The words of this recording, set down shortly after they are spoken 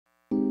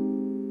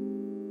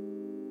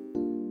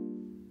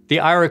The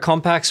AIRA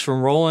Compacts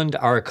from Roland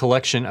are a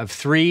collection of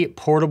 3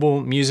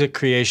 portable music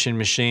creation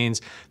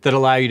machines that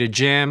allow you to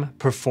jam,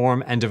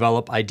 perform, and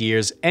develop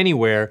ideas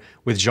anywhere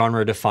with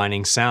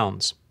genre-defining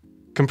sounds.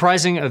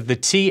 Comprising of the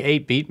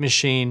T8 beat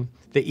machine,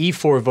 the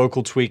E4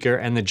 vocal tweaker,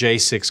 and the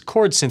J6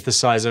 chord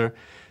synthesizer,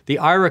 the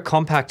AIRA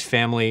Compact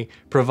family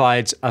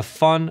provides a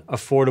fun,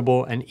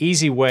 affordable, and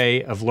easy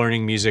way of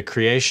learning music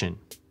creation.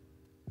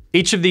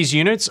 Each of these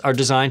units are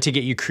designed to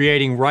get you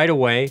creating right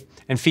away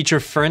and feature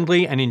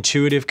friendly and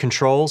intuitive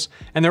controls,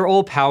 and they're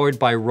all powered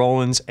by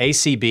Roland's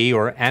ACB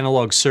or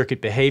analog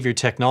circuit behavior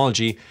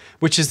technology,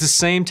 which is the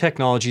same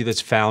technology that's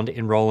found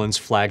in Roland's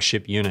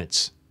flagship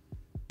units.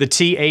 The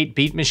T8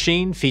 beat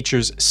machine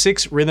features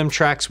 6 rhythm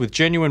tracks with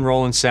genuine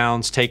Roland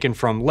sounds taken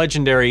from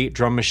legendary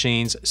drum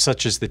machines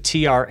such as the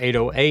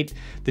TR-808,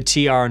 the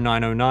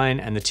TR-909,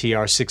 and the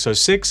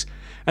TR-606,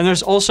 and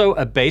there's also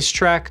a bass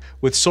track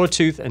with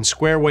sawtooth and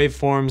square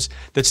waveforms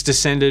that's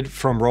descended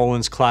from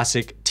Roland's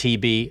classic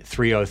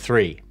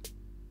TB-303.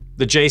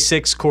 The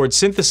J6 chord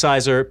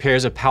synthesizer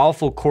pairs a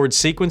powerful chord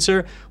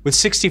sequencer with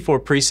 64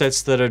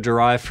 presets that are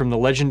derived from the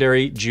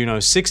legendary Juno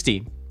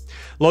 60.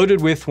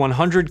 Loaded with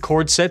 100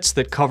 chord sets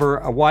that cover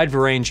a wide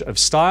range of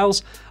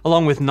styles,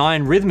 along with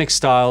 9 rhythmic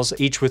styles,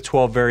 each with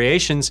 12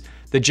 variations,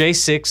 the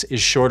J6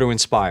 is sure to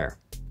inspire.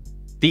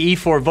 The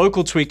E4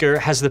 vocal tweaker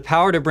has the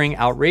power to bring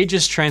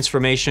outrageous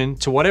transformation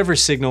to whatever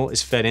signal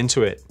is fed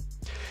into it.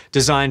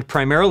 Designed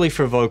primarily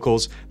for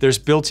vocals, there's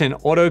built-in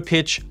auto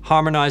pitch,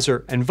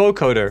 harmonizer, and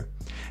vocoder.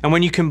 And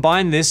when you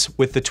combine this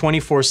with the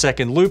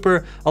 24-second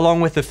looper,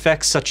 along with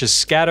effects such as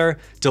scatter,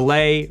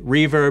 delay,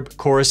 reverb,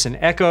 chorus, and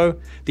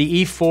echo,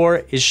 the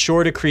E4 is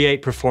sure to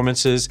create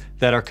performances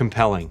that are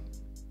compelling.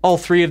 All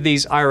 3 of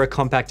these AIRA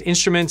Compact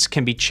instruments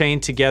can be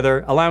chained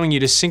together, allowing you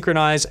to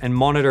synchronize and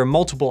monitor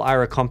multiple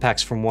AIRA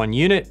Compacts from one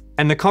unit,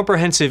 and the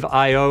comprehensive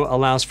I/O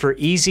allows for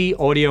easy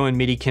audio and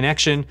MIDI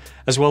connection,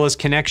 as well as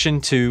connection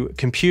to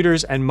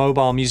computers and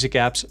mobile music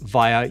apps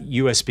via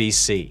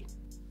USB-C.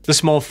 The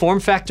small form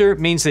factor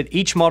means that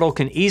each model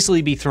can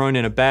easily be thrown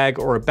in a bag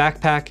or a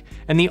backpack,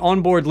 and the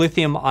onboard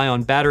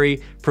lithium-ion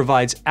battery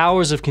provides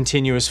hours of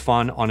continuous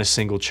fun on a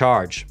single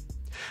charge.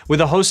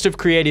 With a host of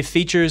creative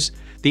features,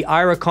 the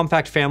AIRA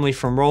Compact family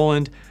from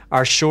Roland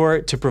are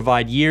sure to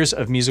provide years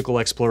of musical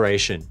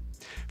exploration.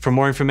 For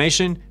more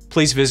information,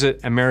 please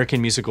visit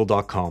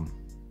americanmusical.com.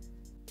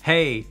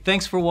 Hey,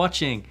 thanks for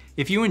watching.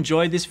 If you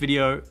enjoyed this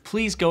video,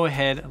 please go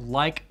ahead,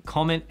 like,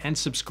 comment, and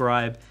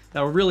subscribe.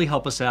 That will really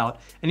help us out.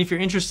 And if you're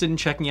interested in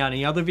checking out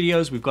any other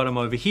videos, we've got them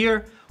over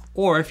here.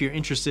 Or if you're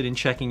interested in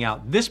checking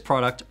out this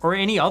product or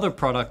any other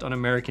product on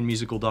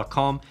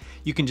americanmusical.com,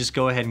 you can just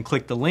go ahead and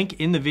click the link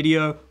in the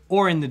video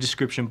or in the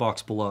description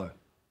box below.